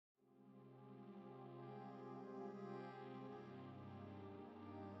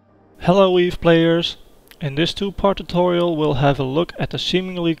Hello EVE players! In this two-part tutorial we'll have a look at the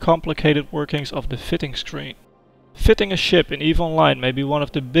seemingly complicated workings of the fitting screen. Fitting a ship in EVE Online may be one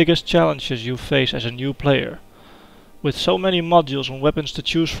of the biggest challenges you face as a new player. With so many modules and weapons to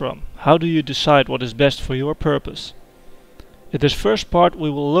choose from, how do you decide what is best for your purpose? In this first part we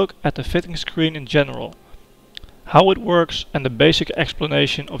will look at the fitting screen in general, how it works and the basic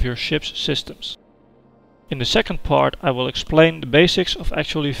explanation of your ship's systems. In the second part I will explain the basics of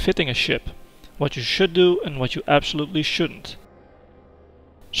actually fitting a ship, what you should do and what you absolutely shouldn't.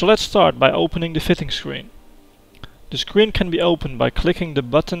 So let's start by opening the fitting screen. The screen can be opened by clicking the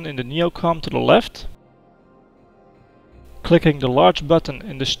button in the neocom to the left, clicking the large button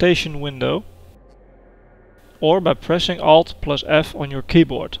in the station window, or by pressing Alt plus F on your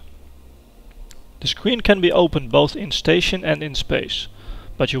keyboard. The screen can be opened both in station and in space,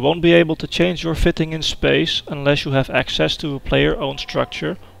 but you won't be able to change your fitting in space unless you have access to a player-owned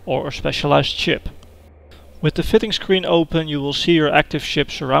structure or a specialized ship. With the fitting screen open you will see your active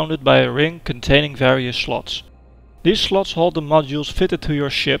ship surrounded by a ring containing various slots. These slots hold the modules fitted to your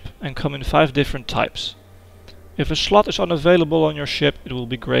ship and come in 5 different types. If a slot is unavailable on your ship it will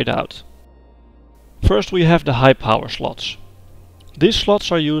be grayed out. First we have the high power slots. These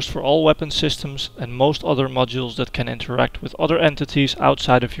slots are used for all weapon systems and most other modules that can interact with other entities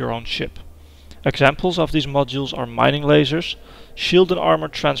outside of your own ship. Examples of these modules are mining lasers, shield and armor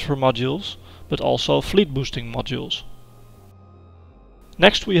transfer modules, but also fleet boosting modules.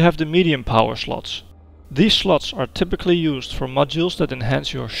 Next we have the medium power slots. These slots are typically used for modules that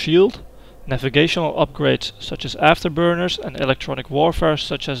enhance your shield, navigational upgrades such as afterburners and electronic warfare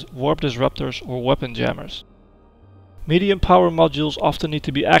such as warp disruptors or weapon jammers. Medium power modules often need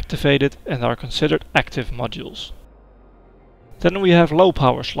to be activated and are considered active modules. Then we have low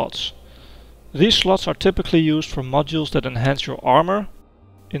power slots. These slots are typically used for modules that enhance your armor,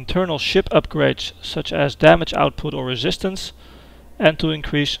 internal ship upgrades such as damage output or resistance, and to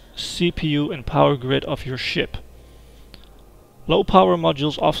increase CPU and power grid of your ship. Low power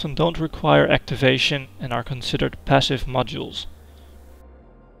modules often don't require activation and are considered passive modules.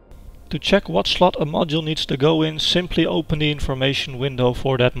 To check what slot a module needs to go in, simply open the information window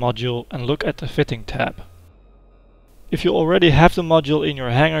for that module and look at the fitting tab. If you already have the module in your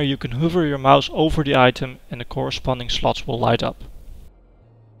hangar, you can hover your mouse over the item and the corresponding slots will light up.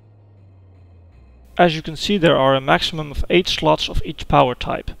 As you can see, there are a maximum of 8 slots of each power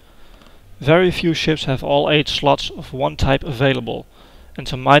type. Very few ships have all 8 slots of one type available, and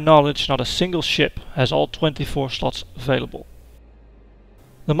to my knowledge not a single ship has all 24 slots available.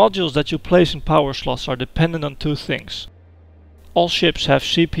 The modules that you place in power slots are dependent on 2 things. All ships have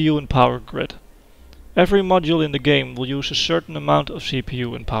CPU and power grid. Every module in the game will use a certain amount of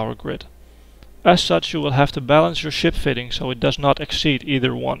CPU and power grid. As such you will have to balance your ship fitting so it does not exceed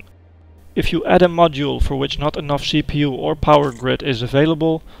either one. If you add a module for which not enough CPU or power grid is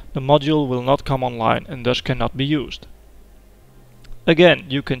available, the module will not come online and thus cannot be used. Again,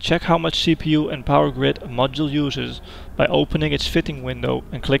 you can check how much CPU and power grid a module uses by opening its fitting window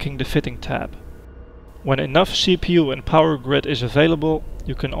and clicking the fitting tab. When enough CPU and power grid is available,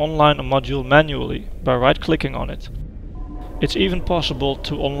 you can online a module manually by right-clicking on it. It's even possible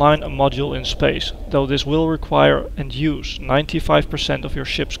to online a module in space, though this will require and use 95% of your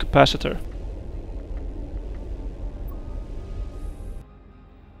ship's capacitor.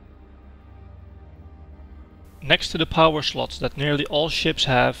 Next to the power slots that nearly all ships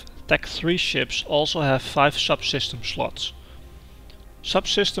have, Tech 3 ships also have 5 subsystem slots.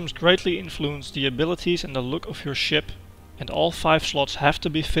 Subsystems greatly influence the abilities and the look of your ship, and all 5 slots have to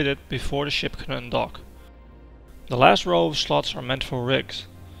be fitted before the ship can undock. The last row of slots are meant for rigs.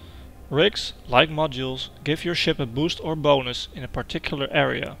 Rigs, like modules, give your ship a boost or bonus in a particular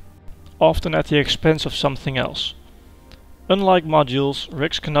area, often at the expense of something else. Unlike modules,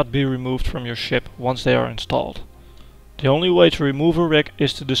 rigs cannot be removed from your ship once they are installed. The only way to remove a rig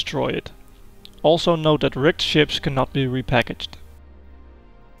is to destroy it. Also note that rigged ships cannot be repackaged.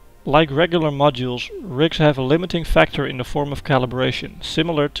 Like regular modules, rigs have a limiting factor in the form of calibration,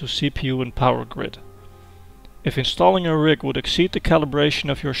 similar to CPU and power grid. If installing a rig would exceed the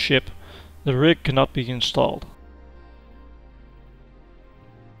calibration of your ship, the rig cannot be installed.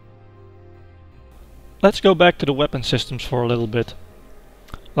 Let's go back to the weapon systems for a little bit.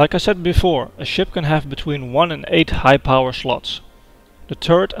 Like I said before, a ship can have between 1 and 8 high power slots. The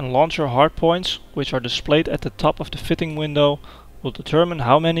turret and launcher hardpoints, which are displayed at the top of the fitting window, will determine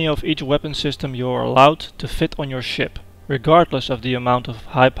how many of each weapon system you are allowed to fit on your ship, regardless of the amount of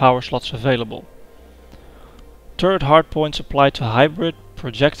high power slots available. Turret hardpoints apply to hybrid,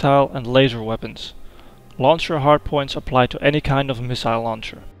 projectile and laser weapons. Launcher hardpoints apply to any kind of missile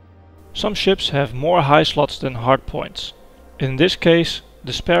launcher. Some ships have more high slots than hardpoints. In this case,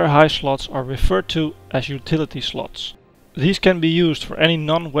 the spare high slots are referred to as utility slots. These can be used for any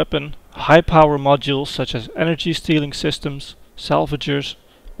non-weapon, high-power modules such as energy stealing systems, salvagers,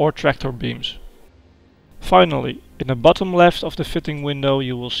 or tractor beams. Finally, in the bottom left of the fitting window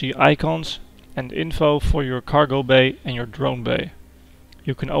you will see icons and info for your cargo bay and your drone bay.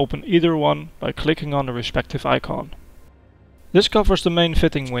 You can open either one by clicking on the respective icon. This covers the main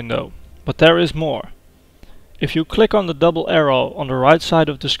fitting window, but there is more. If you click on the double arrow on the right side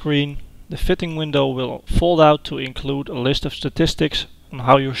of the screen, the fitting window will fold out to include a list of statistics on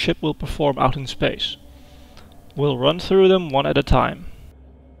how your ship will perform out in space. We'll run through them one at a time.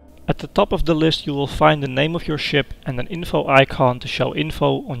 At the top of the list you will find the name of your ship and an info icon to show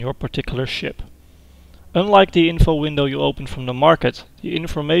info on your particular ship. Unlike the info window you open from the market, the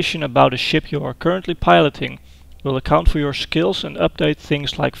information about a ship you are currently piloting will account for your skills and update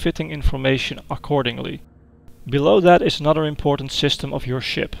things like fitting information accordingly. Below that is another important system of your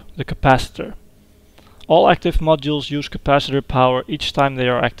ship, the capacitor. All active modules use capacitor power each time they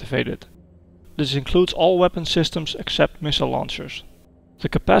are activated. This includes all weapon systems except missile launchers. The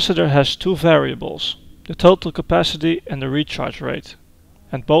capacitor has two variables, the total capacity and the recharge rate,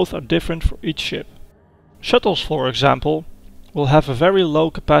 and both are different for each ship. Shuttles, for example, will have a very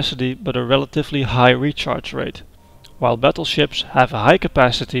low capacity but a relatively high recharge rate, while battleships have a high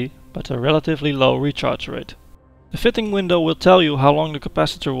capacity but a relatively low recharge rate. The fitting window will tell you how long the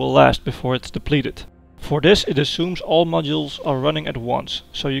capacitor will last before it's depleted. For this it assumes all modules are running at once,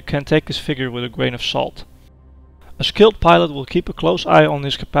 so you can take this figure with a grain of salt. A skilled pilot will keep a close eye on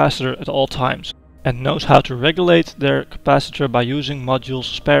this capacitor at all times, and knows how to regulate their capacitor by using modules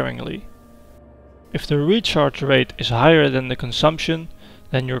sparingly. If the recharge rate is higher than the consumption,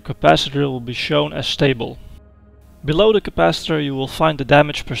 then your capacitor will be shown as stable. Below the capacitor you will find the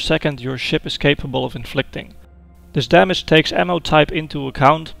damage per second your ship is capable of inflicting. This damage takes ammo type into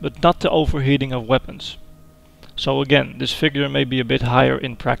account, but not the overheating of weapons. So again, this figure may be a bit higher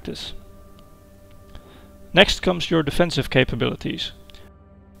in practice. Next comes your defensive capabilities.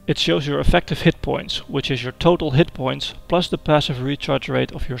 It shows your effective hit points, which is your total hit points plus the passive recharge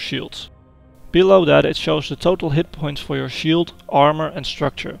rate of your shields. Below that it shows the total hit points for your shield, armor and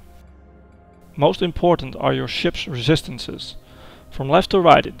structure. Most important are your ship's resistances. From left to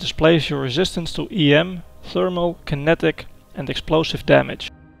right it displays your resistance to EM, thermal, kinetic and explosive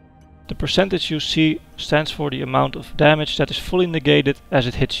damage. The percentage you see stands for the amount of damage that is fully negated as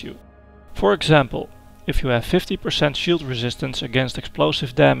it hits you. For example, if you have 50% shield resistance against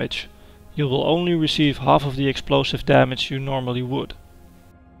explosive damage, you will only receive half of the explosive damage you normally would.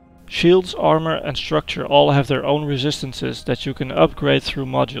 Shields, armor and structure all have their own resistances that you can upgrade through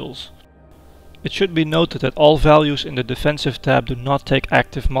modules. It should be noted that all values in the defensive tab do not take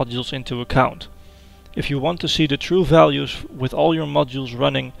active modules into account. If you want to see the true values with all your modules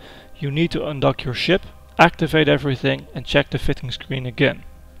running, you need to undock your ship, activate everything and check the fitting screen again.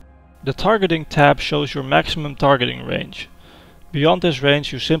 The targeting tab shows your maximum targeting range. Beyond this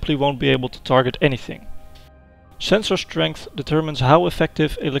range you simply won't be able to target anything. Sensor strength determines how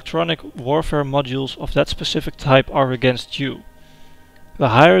effective electronic warfare modules of that specific type are against you. The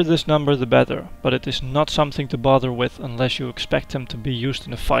higher this number the better, but it is not something to bother with unless you expect them to be used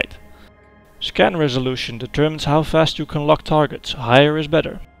in a fight. Scan resolution determines how fast you can lock targets, higher is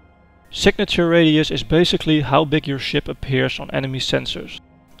better. Signature radius is basically how big your ship appears on enemy sensors.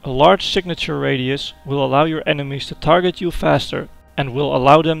 A large signature radius will allow your enemies to target you faster and will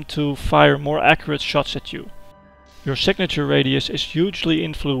allow them to fire more accurate shots at you. Your signature radius is hugely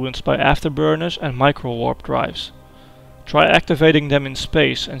influenced by afterburners and micro-warp drives. Try activating them in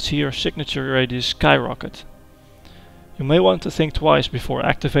space and see your signature radius skyrocket. You may want to think twice before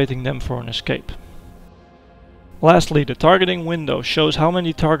activating them for an escape. Lastly, the targeting window shows how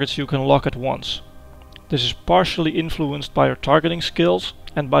many targets you can lock at once. This is partially influenced by your targeting skills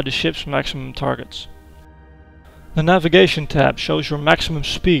and by the ship's maximum targets. The navigation tab shows your maximum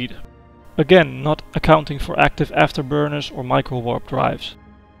speed, again not accounting for active afterburners or micro-warp drives.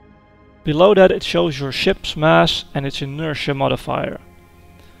 Below that it shows your ship's mass and its inertia modifier.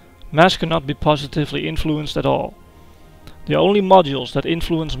 Mass cannot be positively influenced at all. The only modules that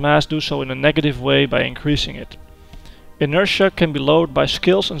influence mass do so in a negative way by increasing it. Inertia can be lowered by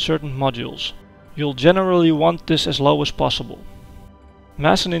skills and certain modules. You'll generally want this as low as possible.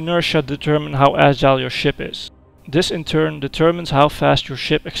 Mass and inertia determine how agile your ship is. This in turn determines how fast your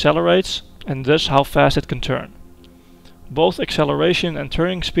ship accelerates and thus how fast it can turn. Both acceleration and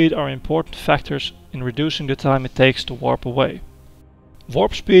turning speed are important factors in reducing the time it takes to warp away.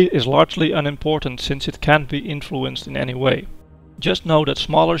 Warp speed is largely unimportant since it can't be influenced in any way. Just know that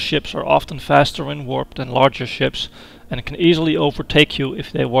smaller ships are often faster in warp than larger ships and can easily overtake you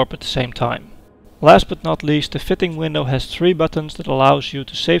if they warp at the same time. Last but not least, the fitting window has 3 buttons that allows you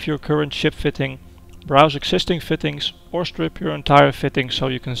to save your current ship fitting, browse existing fittings, or strip your entire fitting so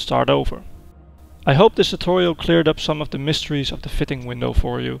you can start over. I hope this tutorial cleared up some of the mysteries of the fitting window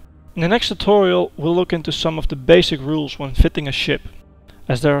for you. In the next tutorial we'll look into some of the basic rules when fitting a ship,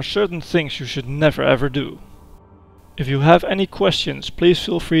 as there are certain things you should never ever do. If you have any questions, please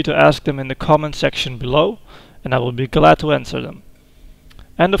feel free to ask them in the comment section below, and I will be glad to answer them.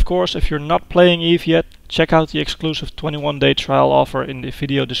 And of course, if you're not playing EVE yet, check out the exclusive 21-day trial offer in the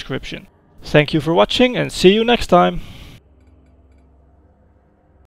video description. Thank you for watching and see you next time!